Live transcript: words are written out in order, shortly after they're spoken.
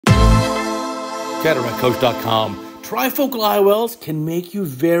CataractCoach.com. Trifocal IOLs can make you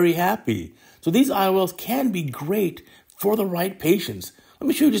very happy. So these IOLs can be great for the right patients. Let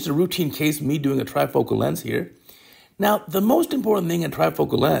me show you just a routine case of me doing a trifocal lens here. Now, the most important thing in a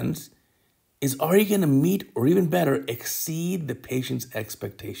trifocal lens is, are you going to meet or even better exceed the patient's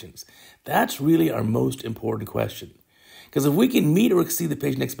expectations? That's really our most important question. Because if we can meet or exceed the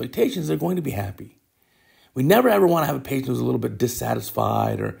patient's expectations, they're going to be happy. We never ever want to have a patient who's a little bit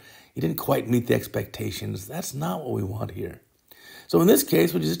dissatisfied or you didn't quite meet the expectations. That's not what we want here. So in this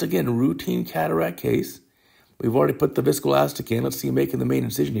case, which is just, again, a routine cataract case, we've already put the viscoelastic in. Let's see, making the main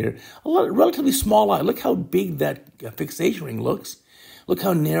incision here. A relatively small eye. Look how big that fixation ring looks. Look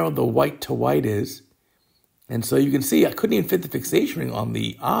how narrow the white to white is. And so you can see I couldn't even fit the fixation ring on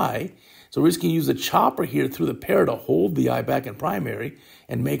the eye. So we're just going to use the chopper here through the pair to hold the eye back in primary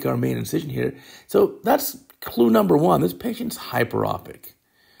and make our main incision here. So that's clue number one. This patient's hyperopic.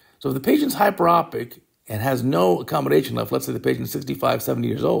 So if the patient's hyperopic and has no accommodation left, let's say the patient's 65, 70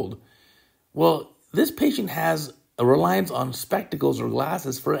 years old, well, this patient has a reliance on spectacles or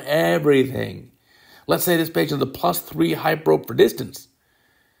glasses for everything. Let's say this patient is a +3 hyperope for distance.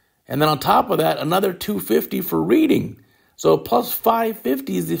 And then on top of that, another 250 for reading. So plus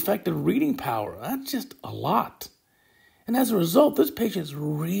 550 is the effective reading power. That's just a lot. And as a result, this patient is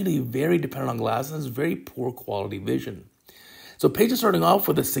really very dependent on glasses and has very poor quality vision. So patients starting off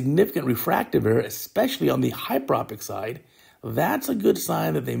with a significant refractive error, especially on the hyperopic side, that's a good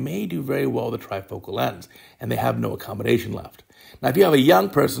sign that they may do very well with a trifocal lens and they have no accommodation left. Now, if you have a young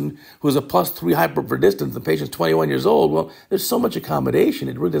person who is a +3 hyperope for distance, the patient's 21 years old, well, there's so much accommodation,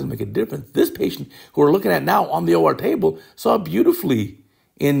 it really doesn't make a difference. This patient who we're looking at now on the OR table saw beautifully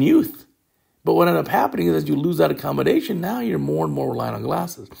in youth. But what ended up happening is as you lose that accommodation, now you're more and more reliant on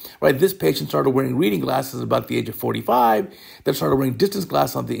glasses, right? This patient started wearing reading glasses at about the age of 45, then started wearing distance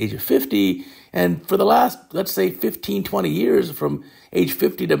glasses on the age of 50. And for the last, let's say 15, 20 years, from age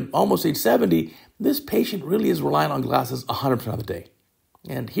 50 to almost age 70, this patient really is relying on glasses 100% of the day.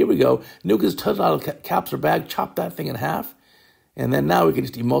 And here we go. Nucleus touch out of capsular bag, chop that thing in half. And then now we can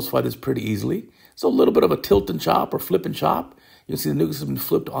just emulsify this pretty easily. So a little bit of a tilt and chop or flip and chop. You can see the nucleus has been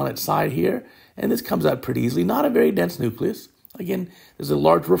flipped on its side here, and this comes out pretty easily. Not a very dense nucleus. Again, there's a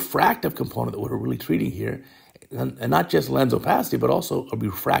large refractive component that we're really treating here, and not just lens opacity, but also a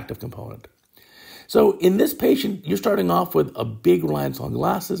refractive component. So in this patient, you're starting off with a big reliance on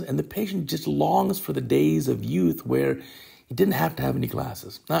glasses, and the patient just longs for the days of youth where he didn't have to have any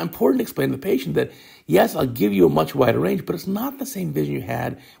glasses. Now, important to explain to the patient that, yes, I'll give you a much wider range, but it's not the same vision you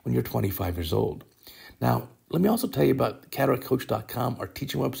had when you're 25 years old. Now, let me also tell you about CataractCoach.com, our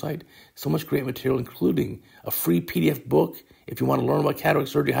teaching website. So much great material, including a free PDF book if you want to learn about cataract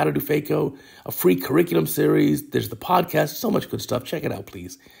surgery, how to do phaco, a free curriculum series. There's the podcast, so much good stuff. Check it out,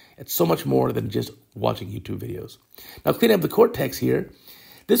 please. It's so much more than just watching YouTube videos. Now, cleaning up the cortex here,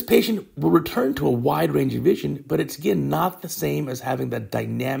 this patient will return to a wide range of vision, but it's, again, not the same as having that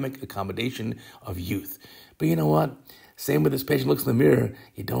dynamic accommodation of youth. But you know what? Same with this patient looks in the mirror,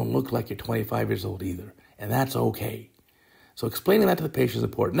 you don't look like you're 25 years old either. And that's okay. So explaining that to the patient is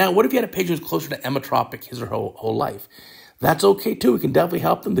important. Now, what if you had a patient who's closer to emmetropic his or her whole life? That's okay too. We can definitely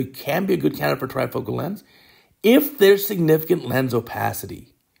help them. They can be a good candidate for trifocal lens if there's significant lens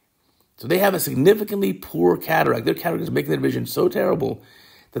opacity. So they have a significantly poor cataract. Their cataract is making their vision so terrible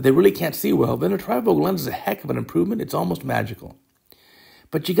that they really can't see well. Then a trifocal lens is a heck of an improvement. It's almost magical.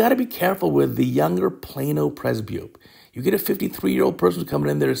 But you got to be careful with the younger plano presbyope. You get a 53-year-old person coming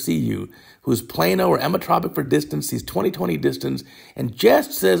in there to see you who's plano or emmetropic for distance, sees 20/20 distance, and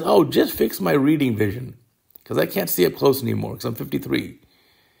just says, oh, just fix my reading vision because I can't see up close anymore because I'm 53.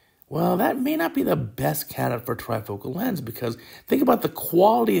 Well, that may not be the best candidate for a trifocal lens because think about the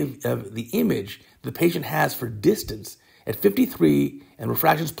quality of the image the patient has for distance at 53 and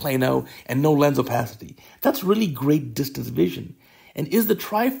refraction's plano and no lens opacity. That's really great distance vision. And is the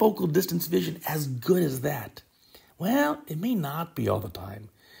trifocal distance vision as good as that? Well, it may not be all the time.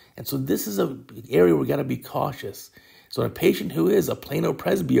 And so this is an area where we got to be cautious. So a patient who is a plano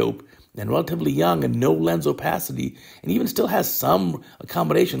presbyope and relatively young and no lens opacity and even still has some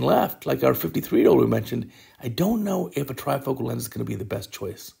accommodation left, like our 53-year-old we mentioned, I don't know if a trifocal lens is going to be the best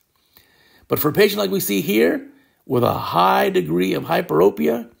choice. But for a patient like we see here, with a high degree of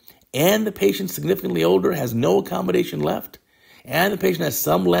hyperopia, and the patient significantly older, has no accommodation left, and the patient has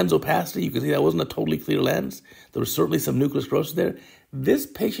some lens opacity, you can see that wasn't a totally clear lens. There was certainly some nucleus sclerosis there. This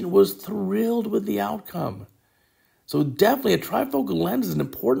patient was thrilled with the outcome. So definitely a trifocal lens is an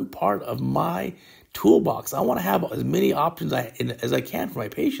important part of my toolbox. I want to have as many options as I can for my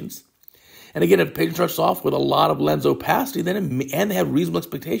patients. And again, if a patient starts off with a lot of lens opacity, and they have reasonable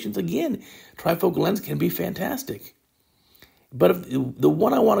expectations, again, trifocal lens can be fantastic. But if, the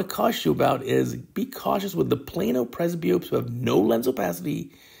one I want to caution you about is be cautious with the plano presbyopes who have no lens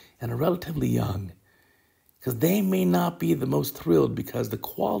opacity and are relatively young, because they may not be the most thrilled because the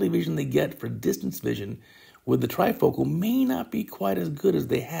quality vision they get for distance vision with the trifocal may not be quite as good as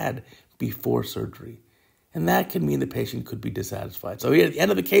they had before surgery. And that can mean the patient could be dissatisfied. So here at the end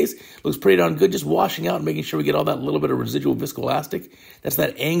of the case, looks pretty darn good. Just washing out and making sure we get all that little bit of residual viscoelastic. That's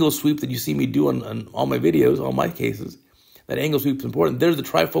that angle sweep that you see me do on all my videos, all my cases. That angle sweep is important. There's the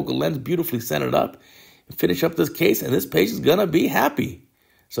trifocal lens beautifully centered up. Finish up this case, and this patient's going to be happy.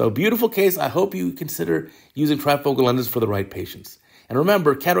 So beautiful case. I hope you consider using trifocal lenses for the right patients. And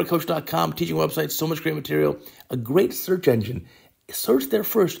remember, CataractCoach.com, teaching website, so much great material. A great search engine. Search there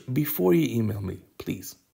first before you email me, please.